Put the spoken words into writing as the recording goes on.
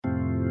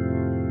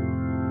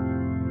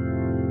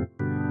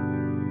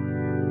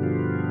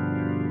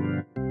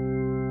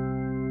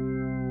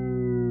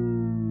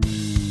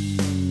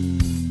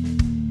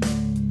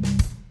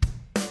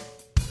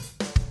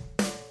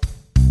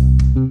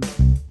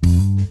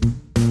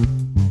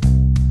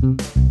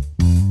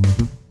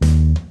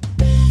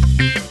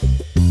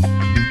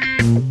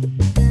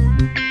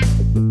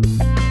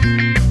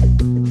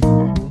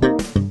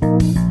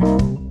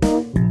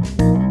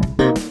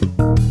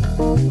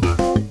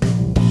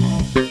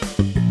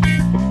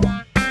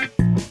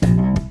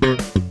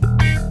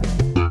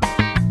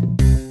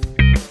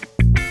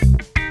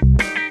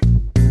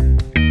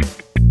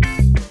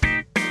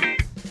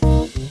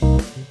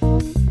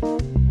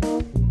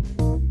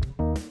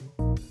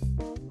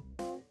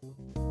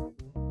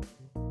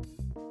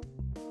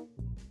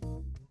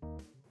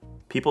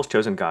People's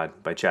Chosen God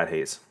by Chad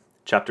Hayes.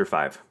 Chapter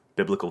 5,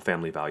 Biblical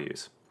Family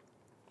Values.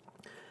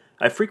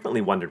 I've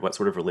frequently wondered what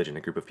sort of religion a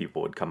group of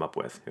people would come up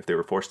with if they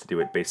were forced to do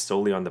it based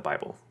solely on the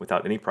Bible,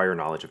 without any prior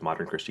knowledge of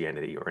modern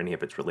Christianity or any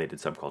of its related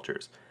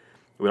subcultures.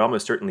 It would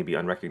almost certainly be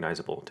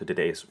unrecognizable to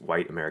today's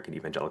white American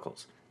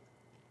evangelicals.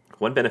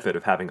 One benefit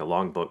of having a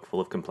long book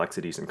full of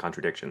complexities and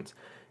contradictions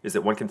is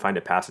that one can find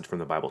a passage from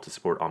the Bible to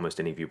support almost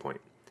any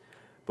viewpoint.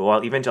 But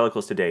while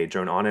evangelicals today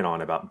drone on and on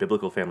about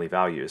biblical family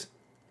values,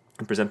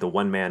 and present the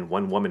one-man,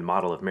 one-woman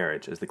model of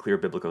marriage as the clear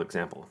biblical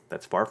example,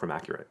 that's far from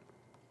accurate.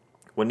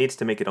 One needs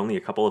to make it only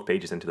a couple of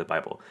pages into the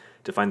Bible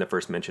to find the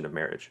first mention of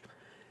marriage.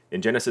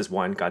 In Genesis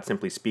 1, God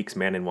simply speaks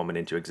man and woman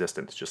into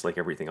existence, just like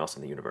everything else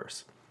in the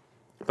universe.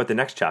 But the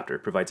next chapter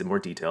provides a more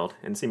detailed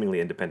and seemingly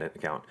independent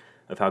account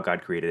of how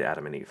God created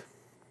Adam and Eve.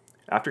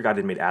 After God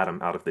had made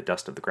Adam out of the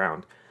dust of the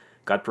ground,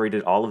 God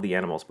paraded all of the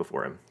animals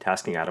before him,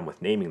 tasking Adam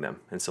with naming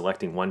them and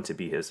selecting one to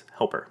be his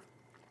helper.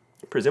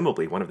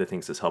 Presumably, one of the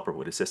things this helper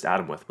would assist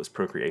Adam with was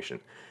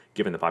procreation,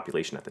 given the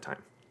population at the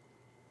time.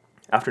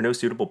 After no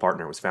suitable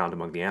partner was found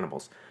among the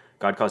animals,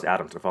 God caused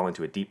Adam to fall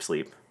into a deep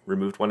sleep,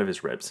 removed one of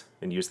his ribs,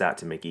 and used that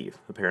to make Eve,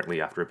 apparently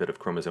after a bit of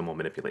chromosomal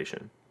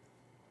manipulation.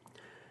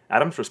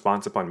 Adam's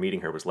response upon meeting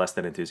her was less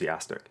than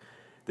enthusiastic.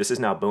 "This is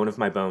now bone of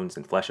my bones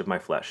and flesh of my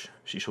flesh.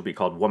 She shall be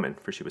called woman,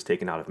 for she was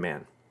taken out of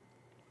man."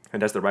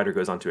 And as the writer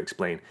goes on to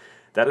explain,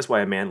 that is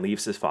why a man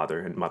leaves his father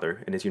and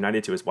mother and is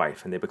united to his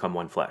wife, and they become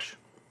one flesh.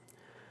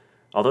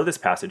 Although this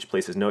passage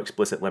places no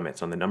explicit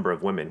limits on the number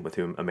of women with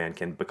whom a man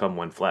can become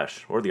one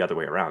flesh, or the other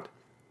way around,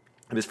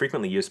 it is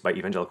frequently used by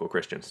evangelical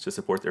Christians to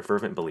support their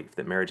fervent belief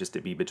that marriage is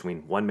to be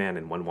between one man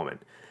and one woman,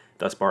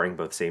 thus barring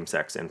both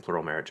same-sex and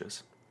plural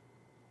marriages.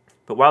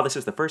 But while this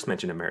is the first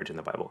mention of marriage in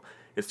the Bible,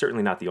 it's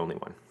certainly not the only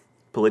one.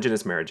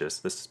 Polygynous marriages,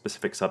 the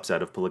specific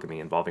subset of polygamy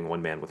involving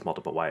one man with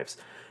multiple wives,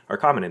 are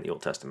common in the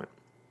Old Testament,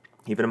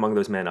 even among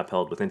those men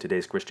upheld within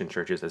today's Christian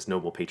churches as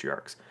noble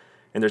patriarchs,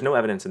 and there's no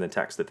evidence in the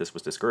text that this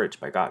was discouraged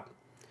by God.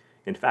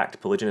 In fact,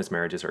 polygynous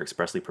marriages are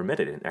expressly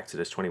permitted in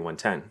Exodus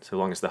 21:10, so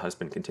long as the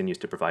husband continues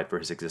to provide for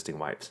his existing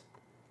wives.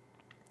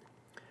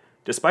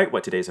 Despite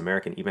what today's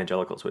American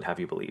evangelicals would have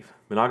you believe,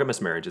 monogamous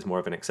marriage is more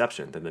of an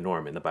exception than the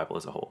norm in the Bible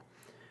as a whole.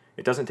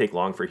 It doesn't take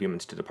long for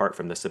humans to depart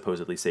from this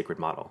supposedly sacred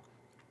model.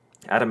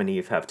 Adam and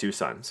Eve have two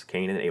sons,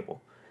 Cain and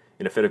Abel.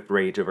 In a fit of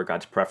rage over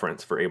God's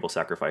preference for Abel's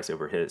sacrifice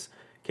over his,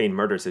 Cain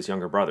murders his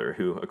younger brother,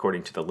 who,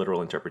 according to the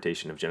literal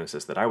interpretation of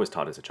Genesis that I was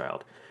taught as a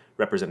child,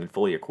 represented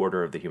fully a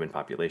quarter of the human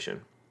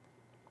population.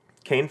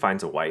 Cain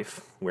finds a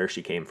wife. Where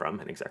she came from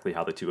and exactly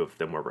how the two of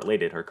them were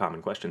related are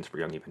common questions for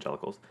young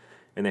evangelicals,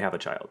 and they have a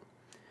child.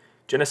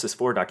 Genesis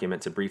 4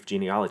 documents a brief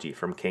genealogy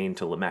from Cain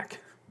to Lamech,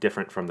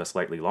 different from the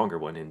slightly longer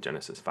one in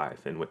Genesis 5,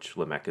 in which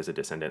Lamech is a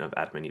descendant of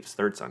Adam and Eve's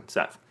third son,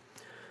 Seth.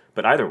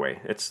 But either way,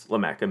 it's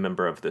Lamech, a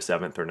member of the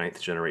 7th or 9th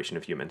generation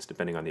of humans,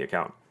 depending on the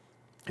account,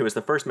 who was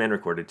the first man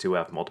recorded to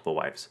have multiple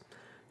wives.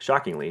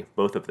 Shockingly,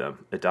 both of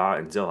them, Adah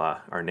and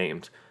Zillah, are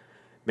named.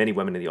 Many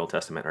women in the Old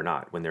Testament are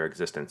not, when their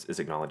existence is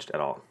acknowledged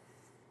at all.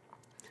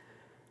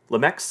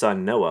 Lamech's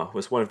son Noah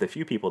was one of the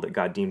few people that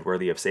God deemed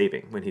worthy of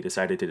saving when he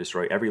decided to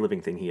destroy every living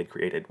thing he had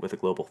created with a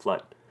global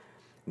flood.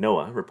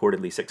 Noah,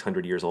 reportedly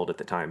 600 years old at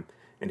the time,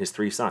 and his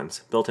 3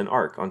 sons built an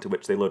ark onto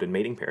which they loaded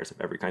mating pairs of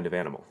every kind of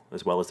animal,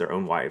 as well as their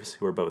own wives,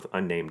 who were both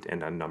unnamed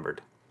and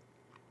unnumbered.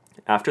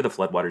 After the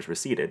floodwaters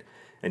receded,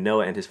 and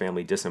Noah and his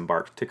family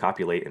disembarked to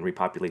copulate and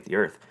repopulate the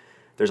earth,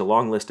 there's a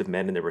long list of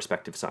men and their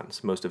respective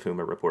sons, most of whom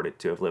are reported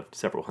to have lived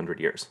several hundred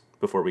years,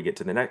 before we get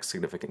to the next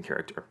significant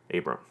character,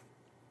 Abram.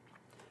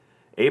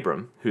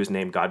 Abram, whose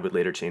name God would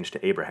later change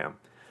to Abraham,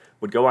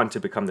 would go on to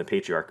become the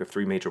patriarch of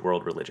 3 major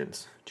world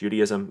religions,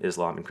 Judaism,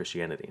 Islam, and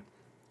Christianity.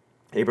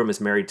 Abram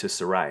is married to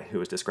Sarai, who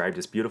is described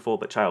as beautiful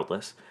but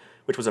childless,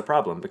 which was a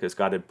problem because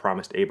God had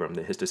promised Abram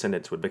that his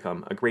descendants would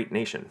become a great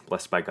nation,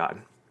 blessed by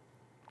God.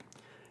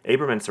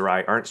 Abram and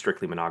Sarai aren't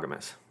strictly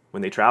monogamous.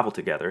 When they travel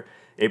together,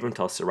 Abram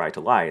tells Sarai to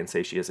lie and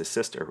say she is his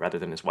sister rather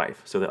than his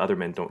wife, so that other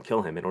men don't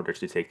kill him in order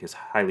to take his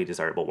highly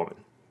desirable woman.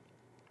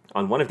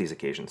 On one of these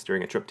occasions,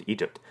 during a trip to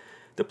Egypt,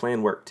 the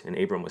plan worked and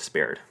Abram was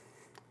spared.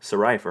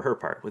 Sarai, for her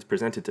part, was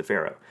presented to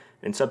Pharaoh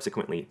and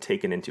subsequently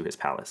taken into his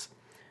palace.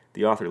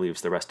 The author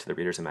leaves the rest to the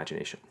reader's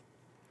imagination.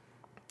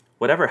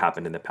 Whatever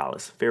happened in the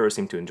palace, Pharaoh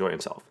seemed to enjoy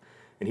himself,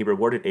 and he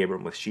rewarded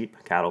Abram with sheep,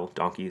 cattle,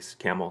 donkeys,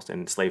 camels,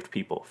 and enslaved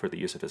people for the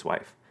use of his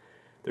wife.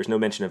 There's no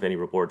mention of any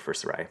reward for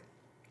Sarai.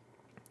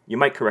 You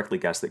might correctly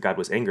guess that God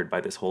was angered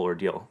by this whole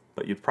ordeal,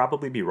 but you'd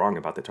probably be wrong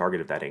about the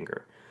target of that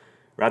anger.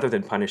 Rather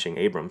than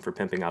punishing Abram for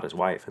pimping out his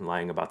wife and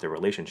lying about their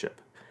relationship,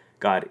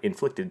 God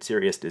inflicted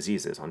serious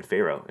diseases on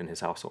Pharaoh and his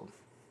household.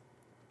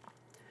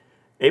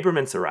 Abram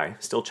and Sarai,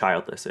 still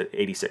childless at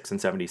 86 and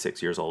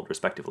 76 years old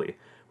respectively,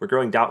 were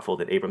growing doubtful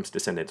that Abram's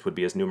descendants would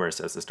be as numerous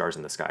as the stars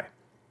in the sky.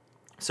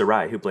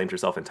 Sarai, who blamed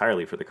herself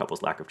entirely for the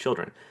couple's lack of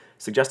children,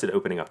 suggested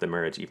opening up the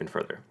marriage even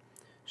further.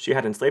 She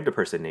had enslaved a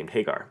person named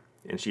Hagar,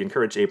 and she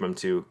encouraged Abram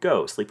to,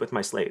 "Go, sleep with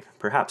my slave.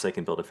 Perhaps I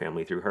can build a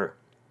family through her."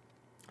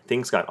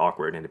 Things got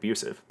awkward and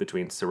abusive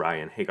between Sarai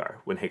and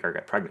Hagar when Hagar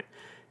got pregnant,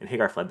 and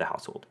Hagar fled the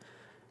household.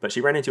 But she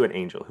ran into an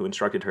angel who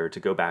instructed her to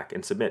go back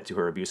and submit to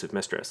her abusive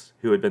mistress,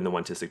 who had been the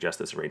one to suggest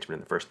this arrangement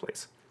in the first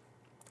place.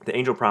 The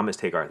angel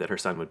promised Hagar that her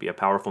son would be a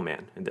powerful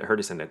man and that her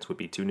descendants would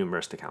be too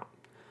numerous to count.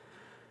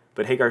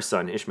 But Hagar's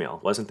son,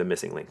 Ishmael, wasn't the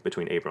missing link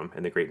between Abram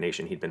and the great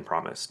nation he'd been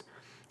promised.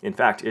 In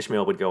fact,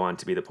 Ishmael would go on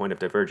to be the point of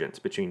divergence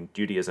between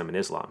Judaism and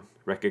Islam,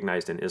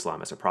 recognized in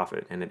Islam as a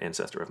prophet and an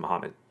ancestor of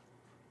Muhammad.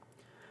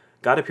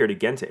 God appeared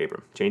again to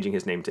Abram, changing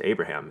his name to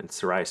Abraham and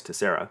Sarai to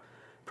Sarah,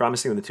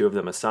 promising the two of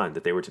them a son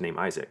that they were to name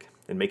Isaac,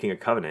 and making a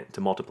covenant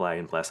to multiply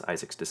and bless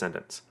Isaac's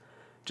descendants.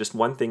 Just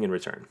one thing in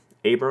return.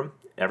 Abram,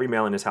 every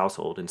male in his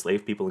household,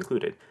 enslaved people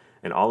included,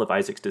 and all of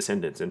Isaac's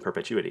descendants in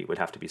perpetuity would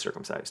have to be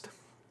circumcised.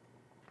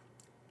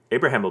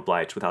 Abraham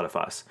obliged without a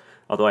fuss,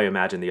 although I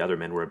imagine the other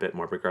men were a bit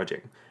more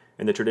begrudging,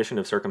 and the tradition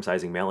of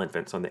circumcising male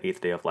infants on the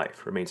 8th day of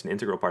life remains an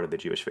integral part of the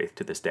Jewish faith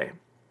to this day.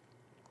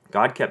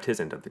 God kept his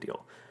end of the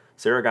deal.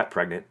 Sarah got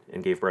pregnant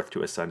and gave birth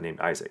to a son named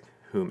Isaac,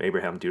 whom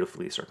Abraham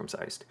dutifully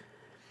circumcised.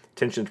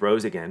 Tensions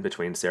rose again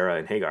between Sarah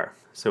and Hagar,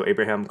 so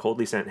Abraham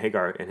coldly sent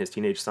Hagar and his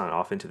teenage son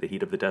off into the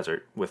heat of the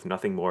desert with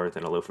nothing more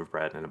than a loaf of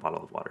bread and a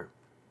bottle of water.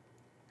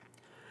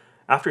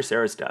 After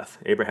Sarah's death,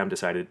 Abraham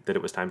decided that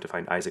it was time to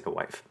find Isaac a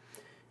wife.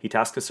 He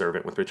tasked a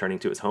servant with returning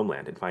to his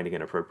homeland and finding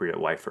an appropriate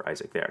wife for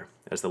Isaac there,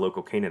 as the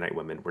local Canaanite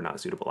women were not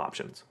suitable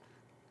options.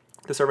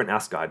 The servant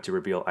asked God to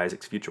reveal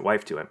Isaac's future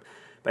wife to him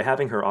by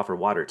having her offer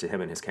water to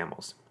him and his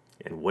camels.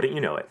 And wouldn't you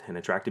know it, an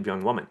attractive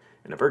young woman,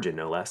 and a virgin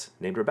no less,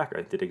 named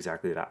Rebekah, did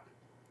exactly that.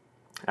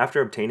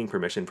 After obtaining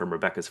permission from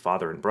Rebekah's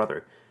father and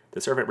brother,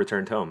 the servant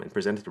returned home and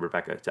presented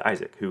Rebekah to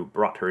Isaac, who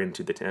brought her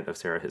into the tent of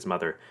Sarah his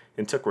mother,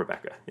 and took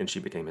Rebekah, and she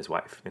became his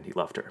wife, and he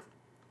loved her.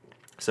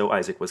 So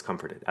Isaac was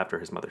comforted after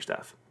his mother's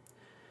death.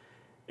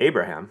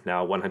 Abraham,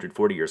 now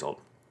 140 years old,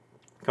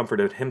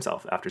 comforted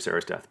himself after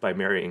Sarah's death by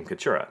marrying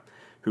Keturah,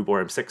 who bore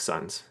him 6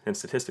 sons, and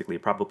statistically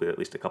probably at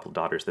least a couple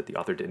daughters that the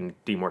author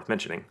didn't deem worth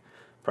mentioning,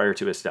 prior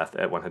to his death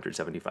at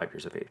 175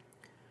 years of age.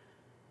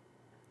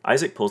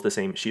 Isaac pulls the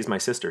same "she's my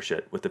sister"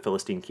 shit with the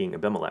Philistine king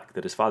Abimelech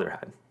that his father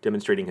had,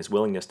 demonstrating his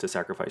willingness to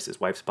sacrifice his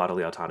wife's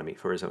bodily autonomy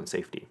for his own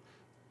safety.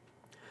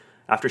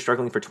 After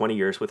struggling for 20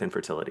 years with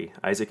infertility,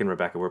 Isaac and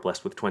Rebekah were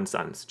blessed with twin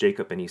sons,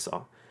 Jacob and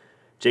Esau.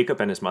 Jacob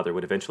and his mother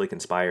would eventually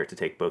conspire to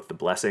take both the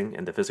blessing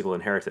and the physical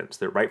inheritance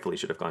that rightfully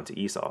should have gone to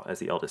Esau as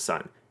the eldest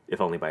son, if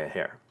only by a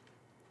hair.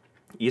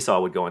 Esau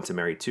would go on to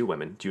marry 2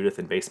 women, Judith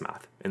and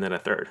Basemath, and then a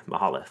third,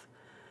 Mahalath.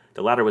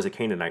 The latter was a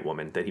Canaanite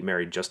woman that he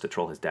married just to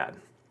troll his dad.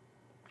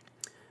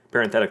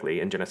 Parenthetically,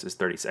 in Genesis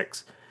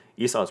 36,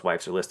 Esau's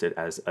wives are listed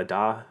as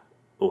Adah,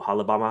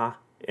 Oholibamah,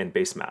 and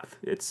Basemath.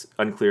 It's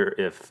unclear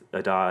if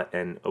Adah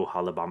and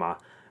Oholibamah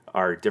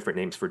are different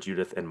names for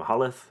Judith and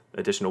Mahalath,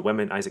 additional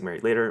women Isaac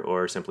married later,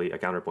 or simply a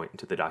counterpoint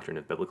to the doctrine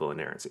of biblical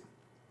inerrancy.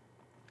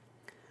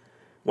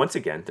 Once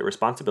again, the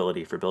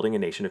responsibility for building a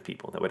nation of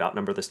people that would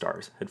outnumber the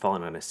stars had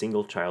fallen on a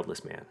single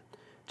childless man.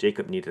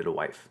 Jacob needed a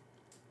wife.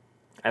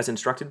 As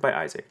instructed by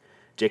Isaac,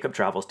 Jacob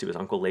travels to his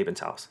uncle Laban's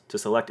house to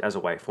select as a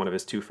wife one of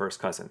his 2 first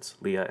cousins,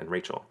 Leah and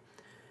Rachel.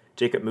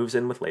 Jacob moves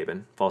in with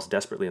Laban, falls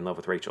desperately in love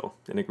with Rachel,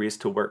 and agrees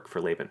to work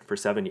for Laban for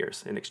 7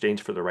 years in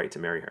exchange for the right to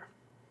marry her.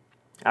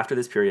 After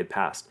this period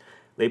passed,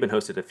 Laban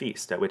hosted a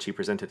feast at which he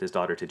presented his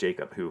daughter to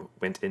Jacob, who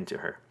went into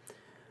her.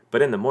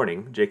 But in the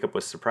morning, Jacob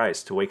was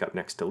surprised to wake up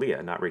next to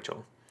Leah, not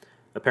Rachel.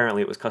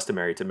 Apparently, it was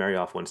customary to marry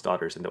off one's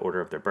daughters in the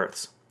order of their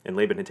births, and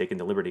Laban had taken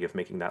the liberty of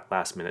making that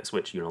last-minute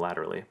switch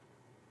unilaterally.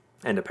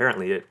 And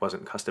apparently it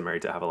wasn't customary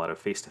to have a lot of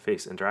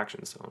face-to-face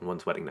interactions on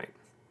one's wedding night.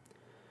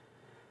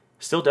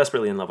 Still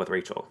desperately in love with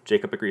Rachel,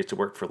 Jacob agrees to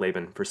work for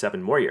Laban for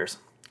 7 more years,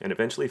 and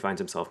eventually finds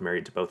himself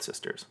married to both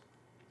sisters.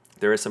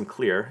 There is some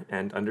clear,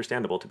 and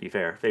understandable to be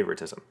fair,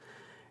 favoritism,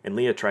 and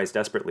Leah tries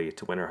desperately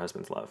to win her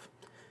husband's love.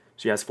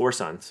 She has 4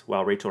 sons,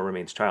 while Rachel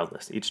remains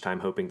childless, each time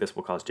hoping this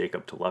will cause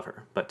Jacob to love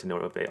her, but to no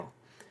avail.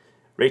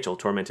 Rachel,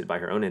 tormented by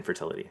her own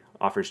infertility,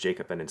 offers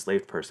Jacob an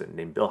enslaved person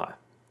named Bilhah,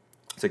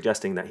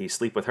 suggesting that he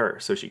sleep with her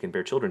so she can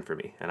bear children for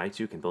me, and I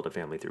too can build a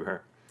family through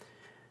her.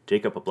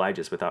 Jacob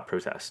obliges without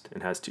protest,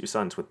 and has 2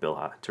 sons with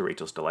Bilhah, to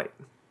Rachel's delight.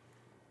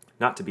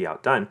 Not to be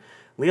outdone,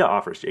 Leah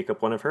offers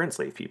Jacob one of her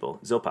enslaved people,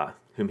 Zilpah,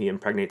 whom he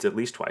impregnates at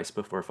least twice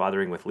before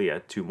fathering with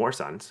Leah 2 more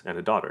sons and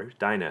a daughter,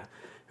 Dinah,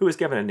 who was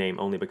given a name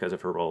only because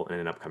of her role in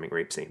an upcoming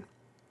rape scene.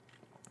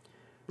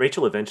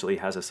 Rachel eventually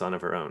has a son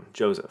of her own,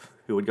 Joseph,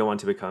 who would go on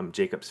to become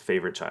Jacob's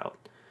favorite child.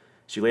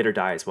 She later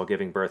dies while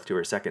giving birth to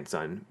her second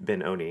son,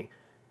 Ben-Oni,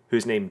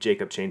 whose name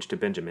Jacob changed to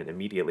Benjamin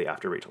immediately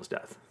after Rachel's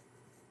death.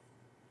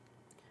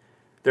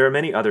 There are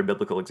many other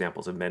biblical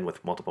examples of men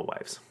with multiple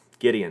wives.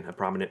 Gideon, a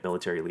prominent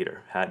military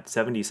leader, had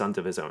 70 sons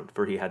of his own,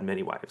 for he had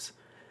many wives.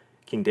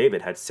 King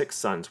David had 6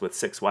 sons with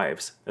 6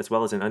 wives, as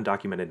well as an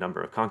undocumented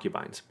number of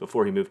concubines,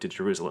 before he moved to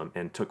Jerusalem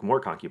and took more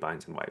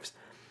concubines and wives,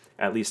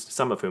 at least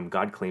some of whom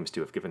God claims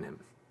to have given him.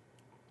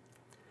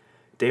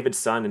 David's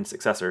son and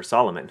successor,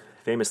 Solomon,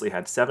 famously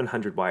had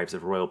 700 wives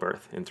of royal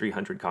birth and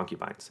 300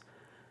 concubines.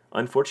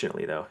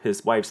 Unfortunately, though,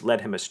 his wives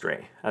led him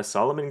astray. As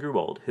Solomon grew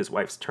old, his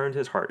wives turned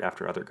his heart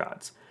after other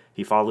gods.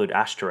 He followed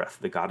Ashtoreth,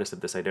 the goddess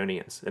of the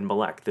Sidonians, and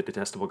Molech, the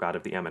detestable god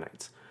of the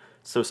Ammonites.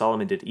 So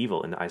Solomon did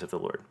evil in the eyes of the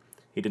Lord.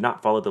 He did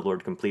not follow the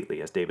Lord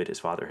completely as David his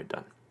father had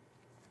done.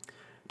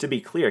 To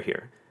be clear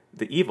here,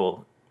 the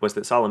evil was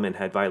that Solomon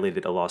had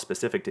violated a law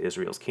specific to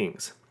Israel's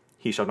kings.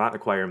 He shall not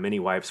acquire many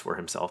wives for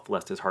himself,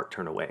 lest his heart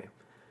turn away.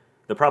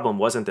 The problem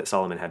wasn't that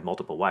Solomon had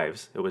multiple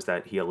wives, it was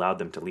that he allowed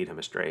them to lead him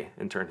astray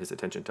and turn his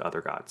attention to other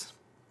gods.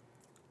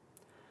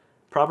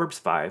 Proverbs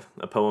 5,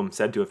 a poem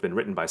said to have been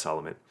written by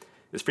Solomon,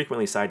 is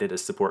frequently cited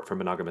as support for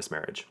monogamous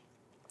marriage.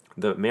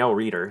 The male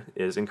reader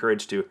is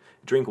encouraged to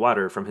drink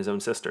water from his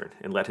own cistern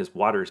and let his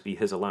waters be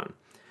his alone.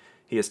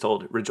 He is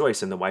told,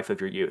 "Rejoice in the wife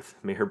of your youth.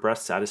 May her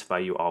breast satisfy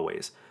you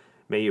always.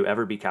 May you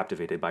ever be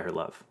captivated by her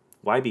love.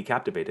 Why be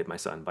captivated, my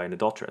son, by an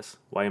adulteress?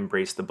 Why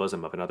embrace the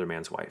bosom of another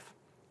man's wife?"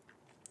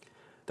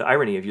 The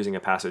irony of using a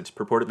passage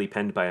purportedly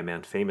penned by a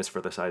man famous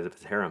for the size of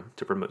his harem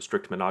to promote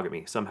strict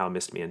monogamy somehow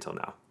missed me until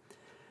now.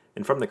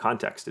 And from the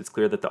context, it's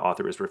clear that the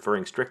author is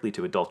referring strictly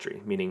to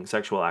adultery, meaning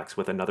sexual acts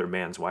with another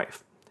man's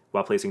wife,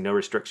 while placing no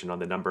restriction on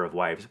the number of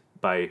wives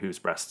by whose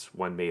breasts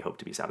one may hope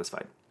to be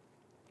satisfied.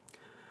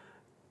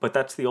 But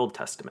that's the Old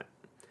Testament.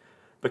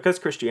 Because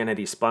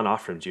Christianity spun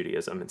off from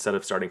Judaism instead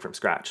of starting from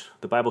scratch,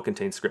 the Bible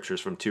contains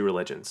scriptures from two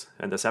religions,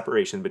 and the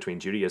separation between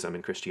Judaism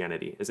and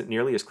Christianity isn't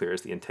nearly as clear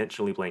as the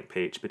intentionally blank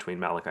page between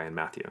Malachi and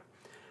Matthew.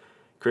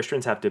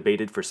 Christians have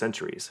debated for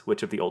centuries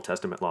which of the Old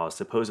Testament laws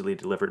supposedly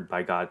delivered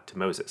by God to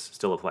Moses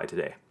still apply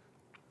today.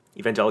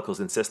 Evangelicals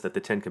insist that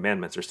the Ten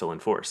Commandments are still in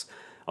force,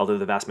 although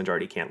the vast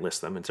majority can't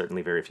list them, and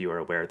certainly very few are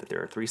aware that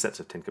there are 3 sets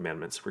of Ten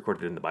Commandments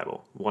recorded in the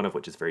Bible, one of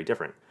which is very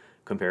different.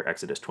 Compare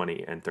Exodus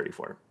 20 and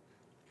 34.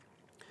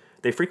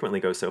 They frequently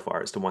go so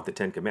far as to want the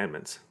Ten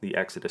Commandments, the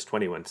Exodus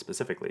 21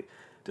 specifically,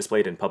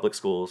 displayed in public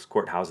schools,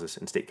 courthouses,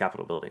 and state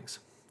capitol buildings.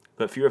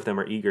 But few of them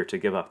are eager to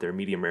give up their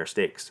medium-rare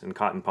steaks and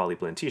cotton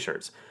polyblend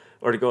t-shirts,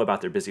 or to go about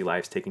their busy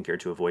lives taking care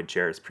to avoid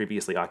chairs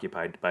previously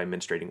occupied by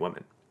menstruating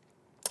women.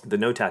 The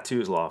no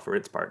tattoos law, for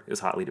its part, is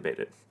hotly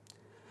debated.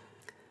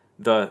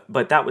 But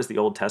that was the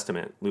Old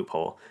Testament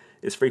loophole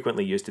is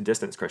frequently used to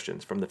distance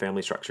Christians from the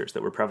family structures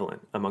that were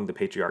prevalent among the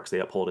patriarchs they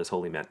uphold as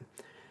holy men.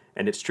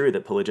 And it's true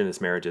that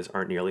polygynous marriages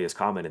aren't nearly as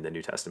common in the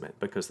New Testament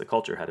because the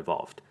culture had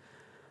evolved.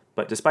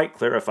 But despite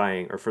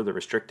clarifying or further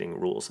restricting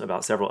rules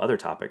about several other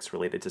topics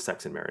related to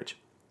sex and marriage,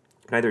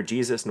 neither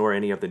Jesus nor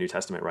any of the New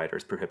Testament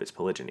writers prohibits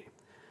polygyny.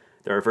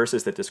 There are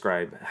verses that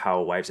describe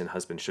how wives and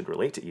husbands should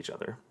relate to each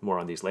other, more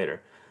on these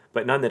later,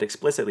 but none that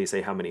explicitly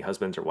say how many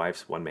husbands or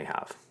wives one may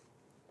have.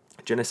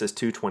 Genesis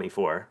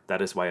 2:24,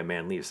 that is why a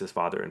man leaves his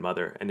father and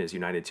mother and is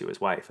united to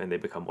his wife, and they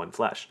become one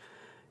flesh,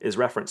 is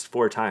referenced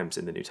 4 times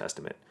in the New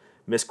Testament,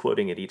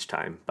 misquoting it each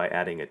time by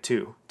adding a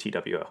to,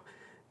 TWO,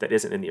 that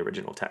isn't in the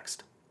original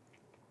text.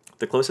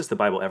 The closest the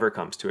Bible ever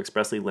comes to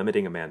expressly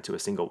limiting a man to a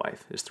single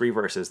wife is 3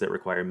 verses that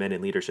require men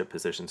in leadership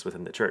positions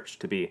within the church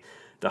to be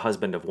the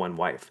husband of one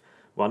wife,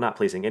 while not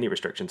placing any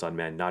restrictions on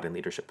men not in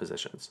leadership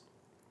positions.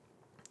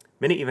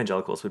 Many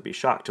evangelicals would be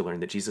shocked to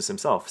learn that Jesus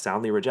himself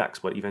soundly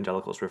rejects what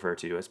evangelicals refer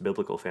to as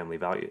biblical family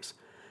values.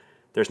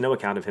 There's no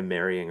account of him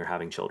marrying or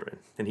having children,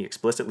 and he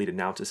explicitly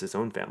denounces his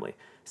own family,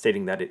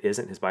 stating that it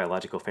isn't his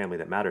biological family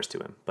that matters to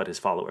him, but his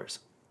followers.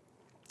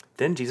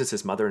 Then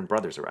Jesus' mother and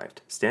brothers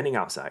arrived. Standing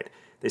outside,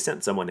 they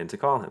sent someone in to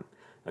call him.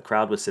 A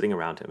crowd was sitting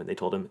around him, and they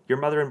told him, "Your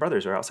mother and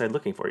brothers are outside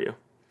looking for you."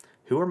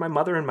 "Who are my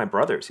mother and my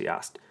brothers?" he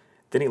asked.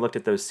 Then he looked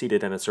at those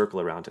seated in a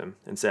circle around him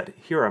and said,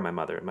 "Here are my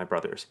mother and my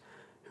brothers.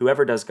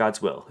 Whoever does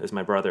God's will is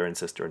my brother and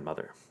sister and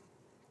mother."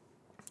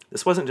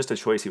 This wasn't just a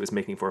choice he was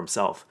making for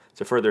himself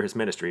to further his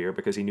ministry or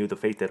because he knew the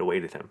fate that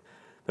awaited him,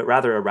 but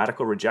rather a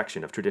radical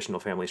rejection of traditional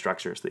family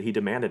structures that he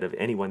demanded of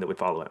anyone that would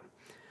follow him.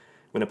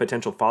 When a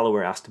potential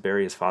follower asks to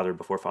bury his father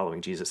before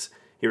following Jesus,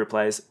 he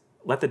replies,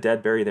 "Let the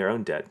dead bury their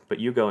own dead, but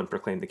you go and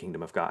proclaim the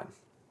kingdom of God."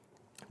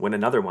 When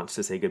another wants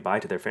to say goodbye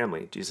to their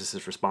family,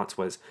 Jesus' response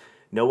was,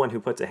 "No one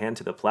who puts a hand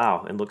to the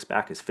plow and looks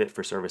back is fit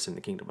for service in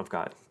the kingdom of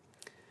God."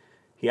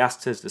 He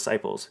asked his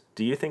disciples,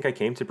 "Do you think I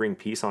came to bring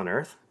peace on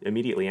earth?"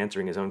 Immediately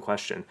answering his own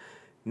question,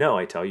 "No,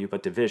 I tell you,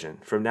 but division.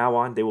 From now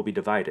on, they will be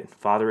divided,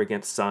 father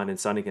against son and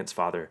son against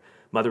father,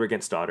 mother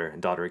against daughter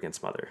and daughter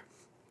against mother."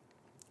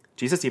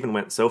 Jesus even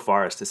went so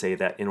far as to say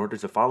that in order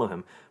to follow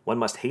him, one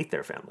must hate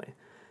their family.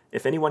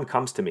 "If anyone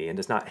comes to me and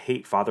does not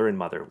hate father and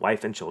mother,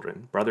 wife and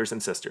children, brothers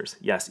and sisters,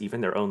 yes,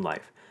 even their own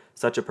life,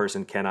 such a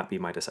person cannot be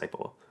my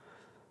disciple."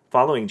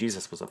 Following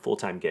Jesus was a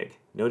full-time gig.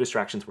 No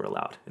distractions were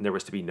allowed, and there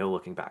was to be no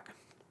looking back.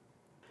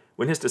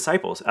 When his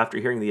disciples, after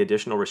hearing the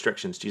additional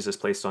restrictions Jesus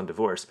placed on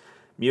divorce,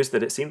 mused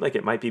that it seemed like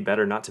it might be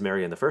better not to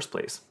marry in the first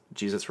place,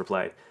 Jesus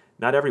replied,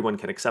 "Not everyone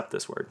can accept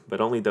this word, but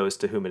only those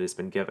to whom it has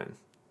been given.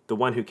 The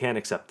one who can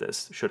accept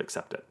this should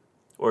accept it."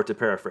 Or to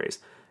paraphrase,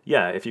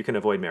 yeah, if you can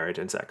avoid marriage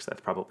and sex,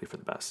 that's probably for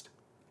the best.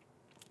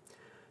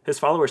 His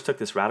followers took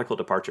this radical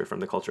departure from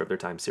the culture of their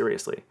time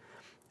seriously.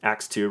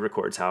 Acts 2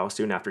 records how,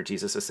 soon after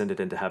Jesus ascended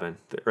into heaven,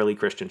 the early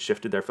Christians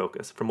shifted their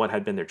focus from what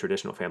had been their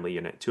traditional family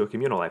unit to a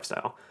communal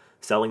lifestyle,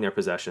 selling their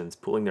possessions,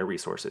 pooling their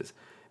resources,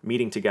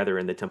 meeting together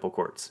in the temple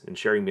courts, and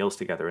sharing meals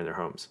together in their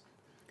homes.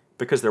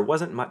 Because there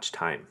wasn't much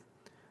time.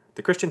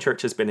 The Christian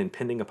church has been in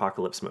pending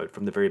apocalypse mode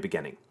from the very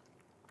beginning.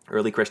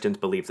 Early Christians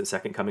believed the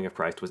second coming of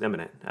Christ was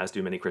imminent, as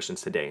do many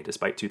Christians today,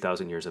 despite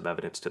 2,000 years of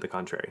evidence to the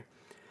contrary.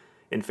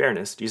 In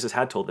fairness, Jesus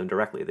had told them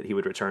directly that he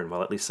would return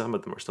while at least some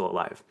of them were still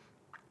alive.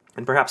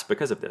 And perhaps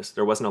because of this,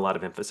 there wasn't a lot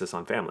of emphasis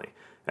on family,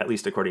 at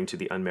least according to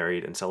the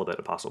unmarried and celibate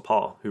Apostle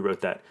Paul, who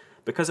wrote that,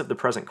 "Because of the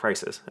present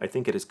crisis, I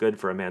think it is good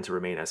for a man to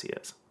remain as he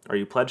is. Are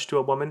you pledged to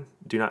a woman?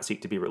 Do not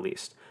seek to be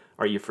released.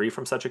 Are you free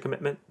from such a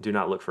commitment? Do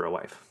not look for a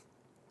wife."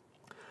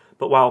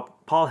 But while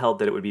Paul held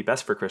that it would be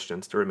best for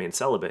Christians to remain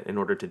celibate in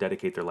order to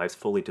dedicate their lives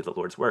fully to the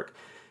Lord's work,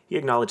 he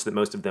acknowledged that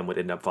most of them would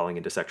end up falling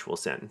into sexual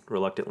sin,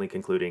 reluctantly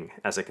concluding,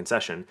 as a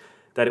concession,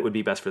 that it would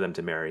be best for them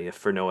to marry, if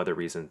for no other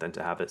reason than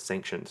to have a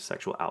sanctioned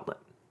sexual outlet.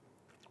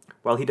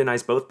 While he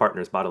denies both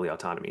partners bodily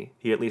autonomy,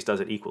 he at least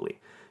does it equally,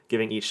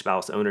 giving each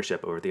spouse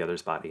ownership over the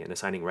other's body and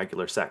assigning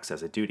regular sex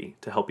as a duty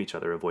to help each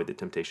other avoid the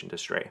temptation to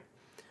stray.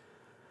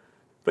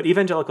 But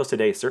evangelicals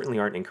today certainly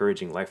aren't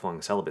encouraging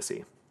lifelong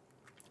celibacy.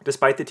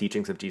 Despite the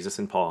teachings of Jesus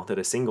and Paul that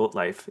a single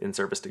life in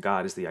service to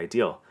God is the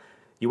ideal,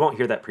 you won't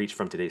hear that preached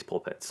from today's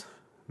pulpits.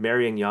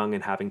 Marrying young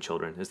and having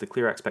children is the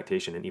clear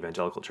expectation in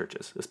evangelical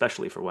churches,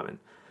 especially for women.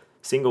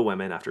 Single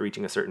women, after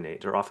reaching a certain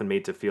age, are often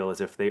made to feel as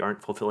if they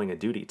aren't fulfilling a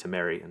duty to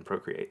marry and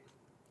procreate.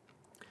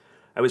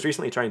 I was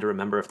recently trying to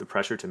remember if the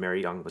pressure to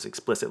marry young was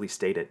explicitly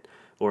stated,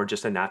 or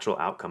just a natural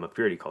outcome of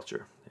purity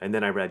culture, and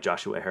then I read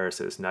Joshua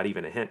Harris's Not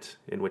Even a Hint,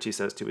 in which he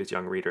says to his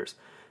young readers,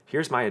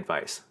 "Here's my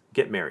advice,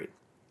 get married."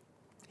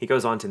 He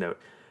goes on to note,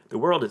 "The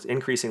world is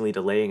increasingly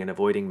delaying and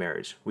avoiding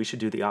marriage. We should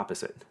do the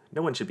opposite.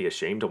 No one should be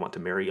ashamed to want to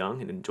marry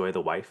young and enjoy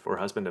the wife or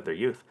husband of their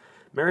youth.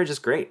 Marriage is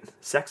great.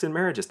 Sex in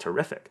marriage is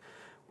terrific.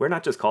 We're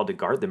not just called to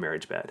guard the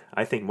marriage bed.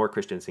 I think more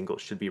Christian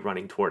singles should be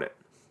running toward it."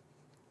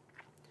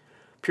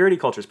 Purity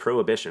culture's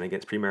prohibition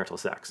against premarital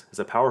sex is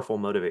a powerful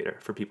motivator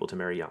for people to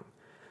marry young.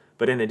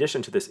 But in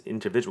addition to this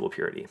individual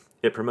purity,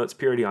 it promotes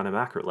purity on a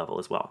macro level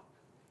as well.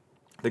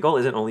 The goal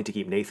isn't only to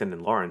keep Nathan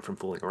and Lauren from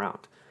fooling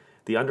around.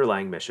 The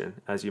underlying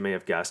mission, as you may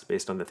have guessed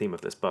based on the theme of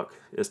this book,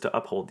 is to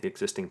uphold the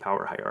existing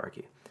power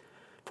hierarchy.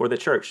 For the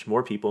church,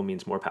 more people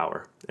means more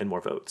power and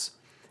more votes.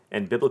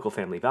 And biblical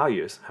family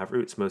values have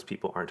roots most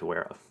people aren't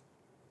aware of.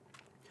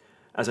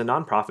 As a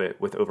nonprofit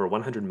with over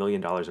 $100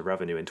 million of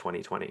revenue in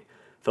 2020,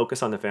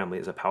 Focus on the Family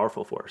is a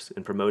powerful force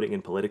in promoting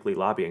and politically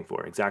lobbying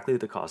for exactly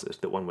the causes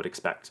that one would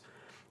expect: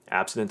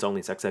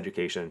 abstinence-only sex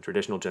education,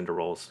 traditional gender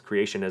roles,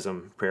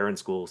 creationism, prayer in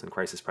schools, and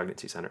crisis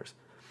pregnancy centers.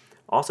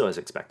 Also, as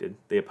expected,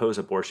 they oppose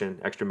abortion,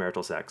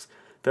 extramarital sex,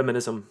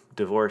 feminism,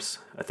 divorce,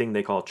 a thing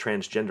they call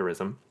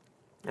transgenderism,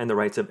 and the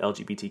rights of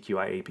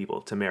LGBTQIA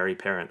people to marry,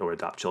 parent, or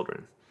adopt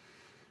children.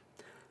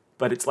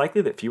 But it's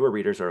likely that fewer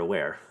readers are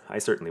aware, I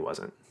certainly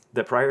wasn't,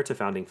 that prior to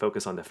founding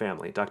Focus on the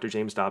Family, Dr.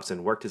 James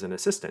Dobson worked as an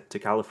assistant to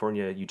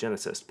California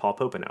eugenicist Paul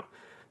Popenoe,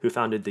 who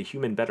founded the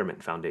Human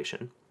Betterment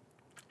Foundation.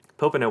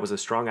 Popenoe was a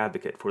strong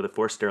advocate for the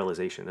forced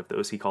sterilization of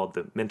those he called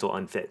the mental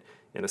unfit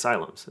in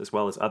asylums, as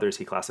well as others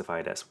he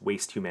classified as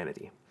waste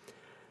humanity.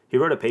 He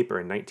wrote a paper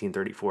in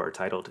 1934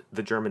 titled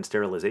The German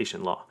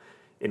Sterilization Law,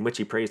 in which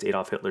he praised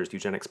Adolf Hitler's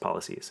eugenics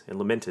policies and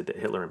lamented that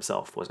Hitler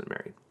himself wasn't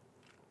married.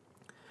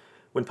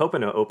 When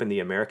Popenoe opened the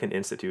American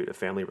Institute of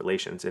Family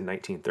Relations in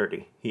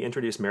 1930, he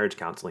introduced marriage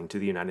counseling to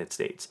the United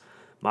States,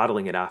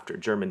 modeling it after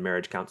German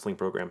marriage counseling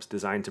programs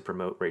designed to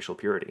promote racial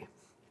purity.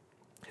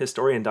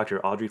 Historian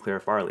Dr. Audrey Clare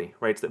Farley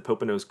writes that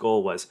Popenoe's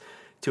goal was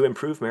to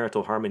improve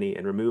marital harmony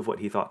and remove what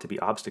he thought to be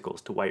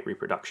obstacles to white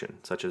reproduction,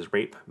 such as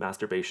rape,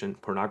 masturbation,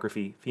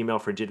 pornography, female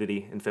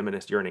frigidity, and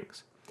feminist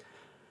yearnings.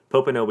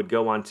 Popenoe would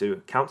go on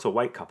to counsel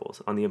white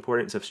couples on the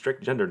importance of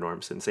strict gender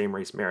norms in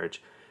same-race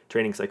marriage,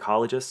 training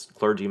psychologists,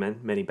 clergymen,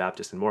 many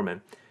Baptist and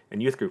Mormon,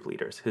 and youth group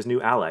leaders, his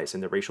new allies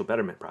in the Racial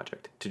Betterment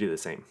Project, to do the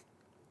same.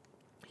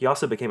 He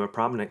also became a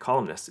prominent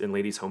columnist in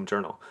Ladies' Home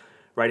Journal,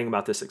 writing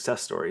about the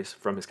success stories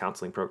from his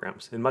counseling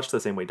programs, in much the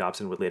same way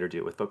Dobson would later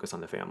do with Focus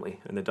on the Family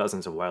and the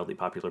dozens of wildly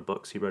popular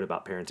books he wrote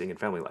about parenting and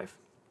family life.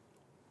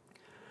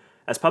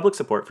 As public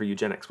support for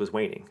eugenics was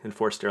waning and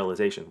forced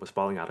sterilization was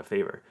falling out of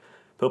favor,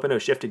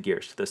 Popenoe shifted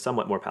gears to the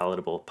somewhat more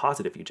palatable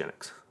positive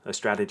eugenics, a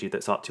strategy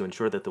that sought to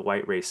ensure that the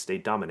white race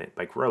stayed dominant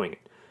by growing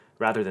it,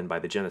 rather than by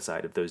the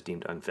genocide of those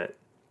deemed unfit.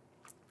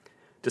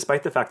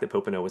 Despite the fact that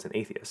Popenoe was an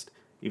atheist,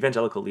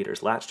 evangelical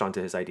leaders latched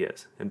onto his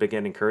ideas and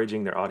began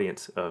encouraging their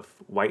audience of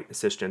white,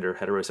 cisgender,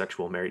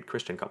 heterosexual married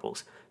Christian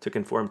couples to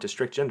conform to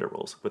strict gender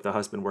roles, with the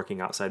husband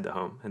working outside the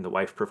home and the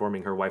wife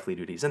performing her wifely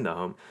duties in the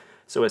home,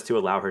 so as to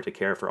allow her to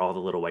care for all the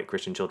little white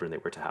Christian children they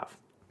were to have.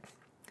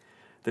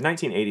 The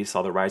 1980s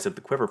saw the rise of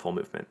the Quiverful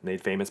movement,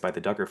 made famous by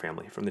the Duggar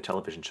family from the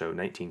television show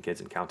 19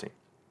 Kids and Counting.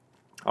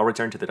 I'll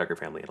return to the Duggar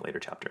family in a later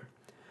chapter.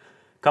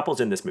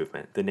 Couples in this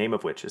movement, the name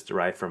of which is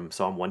derived from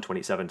Psalm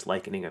 127's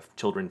likening of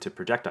children to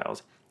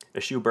projectiles,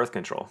 eschew birth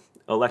control,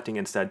 electing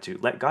instead to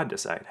let God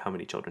decide how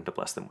many children to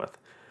bless them with.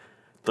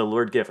 The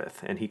Lord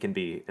giveth, and he can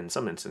be, in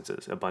some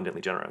instances,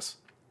 abundantly generous.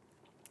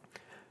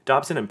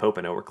 Dobson and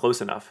Popenoe were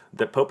close enough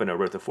that Popenoe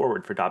wrote the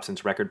foreword for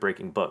Dobson's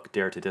record-breaking book,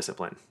 Dare to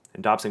Discipline,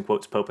 and Dobson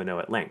quotes Popenoe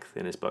at length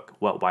in his book,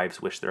 What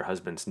Wives Wish Their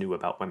Husbands Knew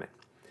About Women.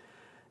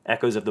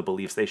 Echoes of the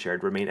beliefs they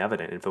shared remain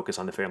evident in Focus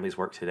on the Family's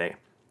work today.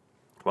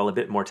 While a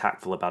bit more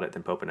tactful about it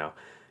than Popenoe,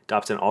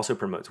 Dobson also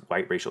promotes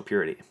white racial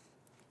purity.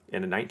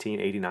 In a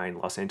 1989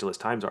 Los Angeles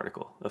Times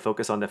article, a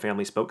focus on the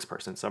family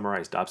spokesperson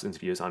summarized Dobson's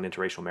views on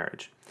interracial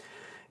marriage.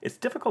 It's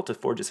difficult to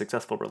forge a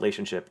successful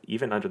relationship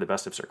even under the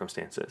best of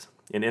circumstances.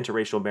 In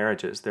interracial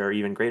marriages, there are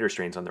even greater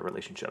strains on the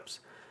relationships.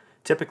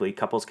 Typically,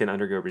 couples can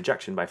undergo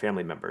rejection by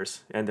family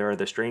members, and there are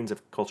the strains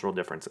of cultural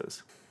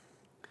differences.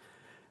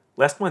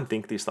 Lest one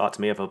think these thoughts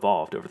may have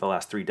evolved over the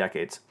last 3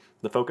 decades,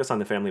 the focus on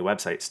the family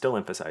website still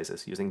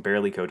emphasizes, using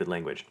barely coded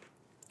language,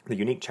 the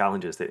unique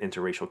challenges that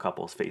interracial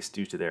couples face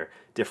due to their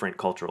different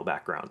cultural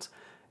backgrounds,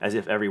 as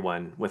if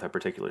everyone with a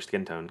particular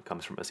skin tone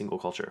comes from a single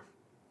culture.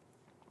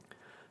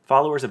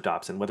 Followers of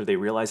Dobson, whether they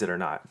realize it or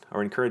not,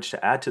 are encouraged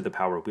to add to the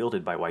power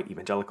wielded by white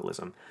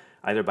evangelicalism,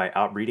 either by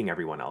outbreeding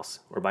everyone else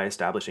or by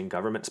establishing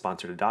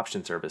government-sponsored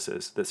adoption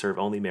services that serve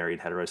only married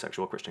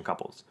heterosexual Christian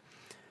couples.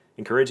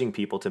 Encouraging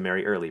people to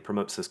marry early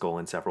promotes this goal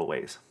in several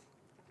ways.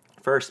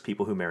 First,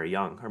 people who marry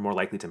young are more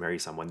likely to marry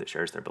someone that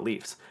shares their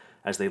beliefs,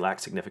 as they lack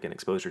significant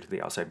exposure to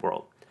the outside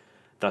world.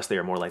 Thus, they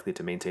are more likely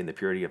to maintain the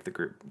purity of the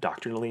group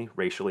doctrinally,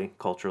 racially,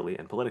 culturally,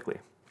 and politically.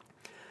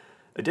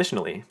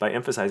 Additionally, by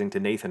emphasizing to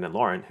Nathan and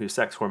Lauren, whose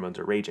sex hormones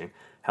are raging,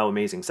 how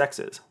amazing sex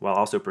is, while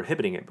also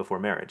prohibiting it before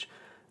marriage,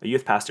 a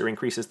youth pastor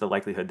increases the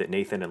likelihood that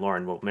Nathan and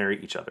Lauren will marry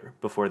each other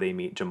before they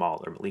meet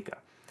Jamal or Malika.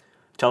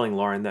 Telling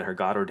Lauren that her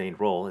God-ordained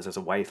role is as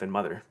a wife and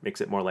mother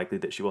makes it more likely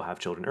that she will have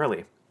children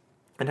early,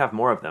 and have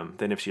more of them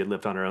than if she had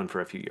lived on her own for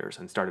a few years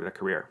and started a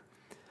career.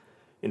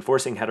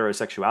 Enforcing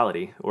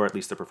heterosexuality, or at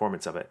least the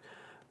performance of it,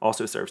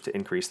 also serves to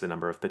increase the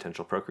number of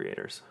potential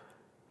procreators.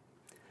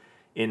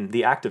 In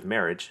The Act of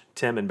Marriage,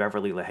 Tim and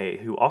Beverly LaHaye,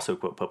 who also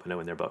quote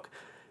Popenoe in their book,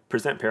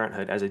 present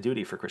parenthood as a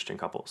duty for Christian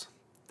couples.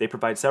 They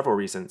provide several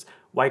reasons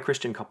why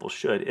Christian couples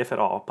should, if at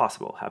all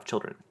possible, have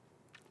children.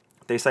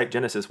 They cite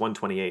Genesis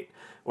 1:28,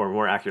 or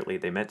more accurately,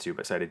 they meant to,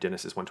 but cited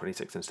Genesis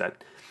 1:26 instead,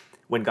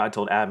 when God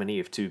told Adam and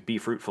Eve to be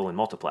fruitful and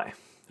multiply,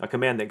 a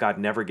command that God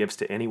never gives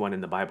to anyone in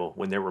the Bible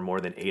when there were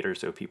more than 8 or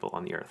so people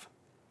on the earth.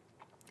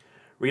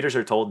 Readers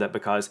are told that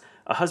because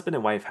a husband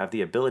and wife have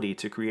the ability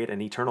to create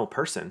an eternal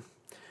person,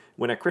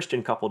 when a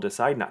Christian couple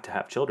decide not to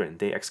have children,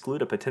 they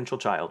exclude a potential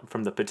child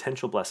from the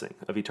potential blessing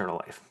of eternal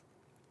life.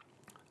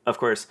 Of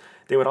course,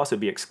 they would also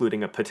be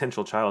excluding a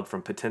potential child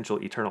from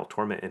potential eternal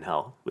torment in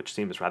hell, which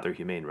seems rather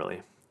humane,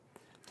 really.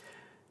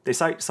 They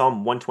cite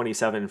Psalm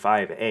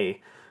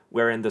 127:5a,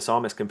 wherein the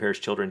psalmist compares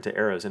children to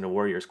arrows in a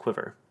warrior's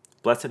quiver.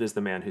 Blessed is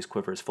the man whose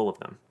quiver is full of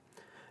them.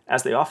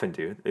 As they often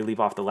do, they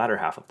leave off the latter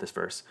half of this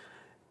verse.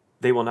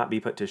 They will not be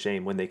put to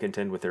shame when they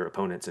contend with their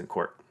opponents in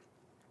court.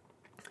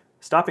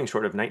 Stopping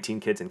short of 19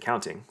 kids and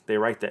counting, they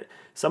write that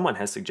someone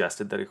has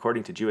suggested that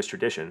according to Jewish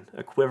tradition,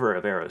 a quiver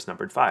of arrows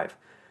numbered 5.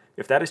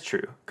 If that is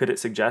true, could it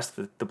suggest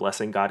that the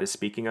blessing God is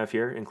speaking of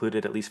here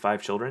included at least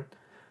 5 children?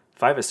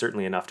 5 is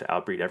certainly enough to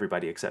outbreed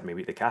everybody except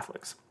maybe the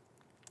Catholics.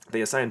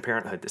 They assign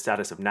parenthood the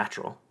status of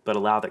natural, but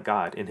allow that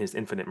God, in his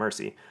infinite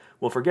mercy,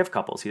 will forgive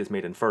couples he has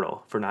made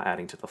infertile for not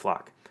adding to the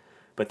flock.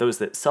 But those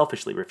that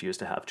selfishly refuse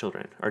to have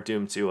children are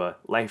doomed to a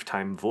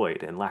lifetime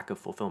void and lack of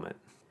fulfillment.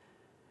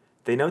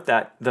 They note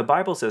that the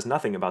Bible says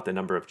nothing about the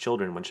number of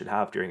children one should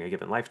have during a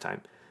given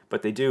lifetime,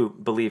 but they do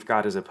believe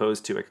God is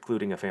opposed to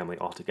excluding a family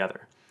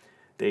altogether.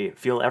 They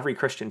feel every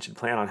Christian should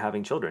plan on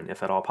having children,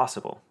 if at all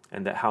possible,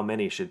 and that how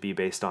many should be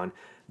based on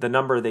the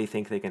number they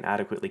think they can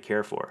adequately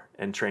care for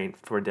and train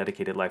for a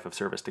dedicated life of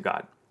service to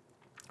God.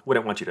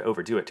 Wouldn't want you to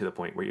overdo it to the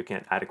point where you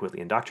can't adequately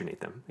indoctrinate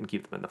them and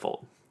keep them in the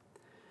fold.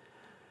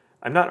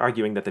 I'm not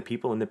arguing that the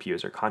people in the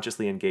pews are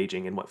consciously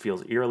engaging in what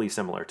feels eerily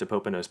similar to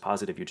Popenoe's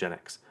positive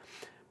eugenics.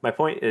 My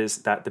point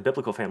is that the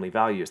biblical family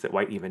values that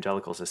white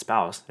evangelicals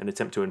espouse and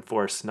attempt to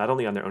enforce not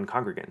only on their own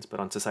congregants, but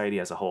on society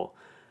as a whole,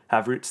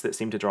 have roots that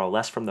seem to draw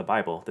less from the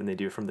Bible than they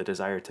do from the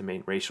desire to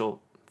maintain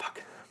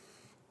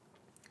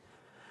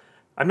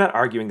I'm not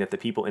arguing that the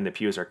people in the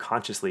pews are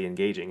consciously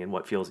engaging in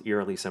what feels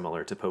eerily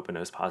similar to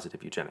Popenoe's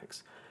positive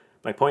eugenics.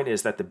 My point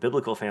is that the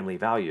biblical family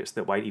values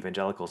that white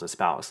evangelicals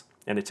espouse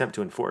and attempt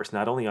to enforce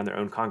not only on their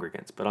own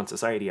congregants, but on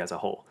society as a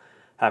whole,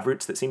 have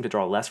roots that seem to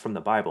draw less from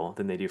the Bible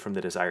than they do from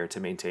the desire to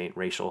maintain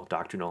racial,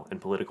 doctrinal,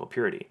 and political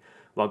purity,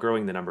 while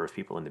growing the number of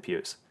people in the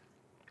pews.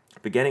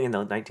 Beginning in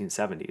the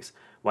 1970s,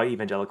 white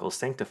evangelicals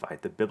sanctified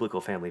the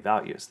biblical family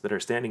values that are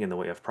standing in the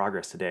way of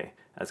progress today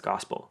as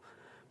gospel.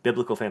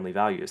 Biblical family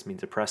values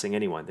means oppressing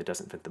anyone that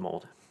doesn't fit the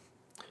mold.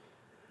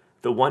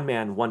 The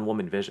one-man,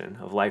 one-woman vision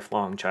of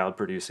lifelong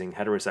child-producing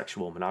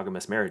heterosexual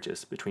monogamous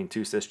marriages between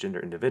 2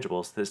 cisgender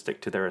individuals that stick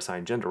to their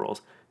assigned gender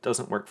roles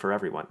doesn't work for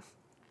everyone.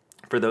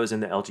 For those in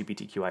the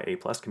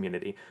LGBTQIA+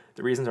 community,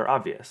 the reasons are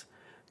obvious,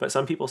 but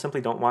some people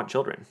simply don't want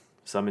children.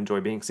 Some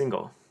enjoy being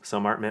single,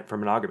 some aren't meant for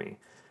monogamy,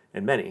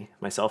 and many,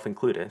 myself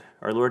included,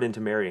 are lured into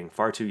marrying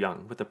far too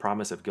young with the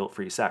promise of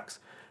guilt-free sex,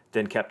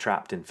 then kept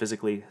trapped in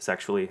physically,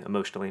 sexually,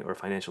 emotionally, or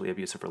financially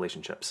abusive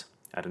relationships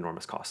at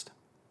enormous cost.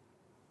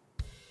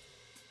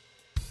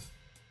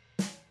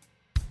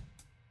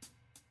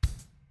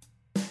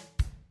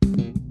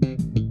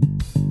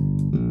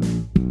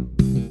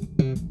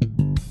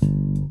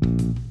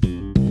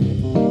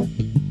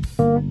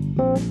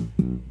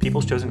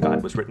 People's Chosen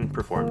God was written,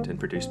 performed, and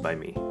produced by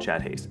me,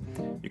 Chad Hayes.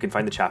 You can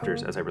find the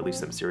chapters as I release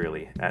them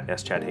serially at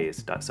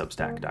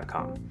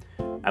schadhayes.substack.com.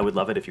 I would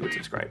love it if you would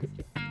subscribe.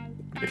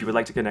 If you would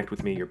like to connect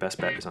with me, your best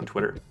bet is on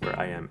Twitter, where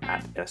I am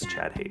at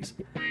schadhayes.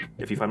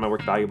 If you find my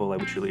work valuable, I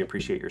would truly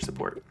appreciate your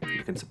support.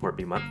 You can support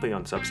me monthly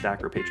on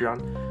Substack or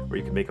Patreon, or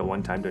you can make a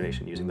one-time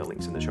donation using the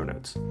links in the show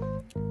notes.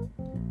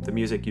 The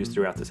music used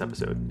throughout this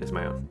episode is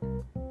my own.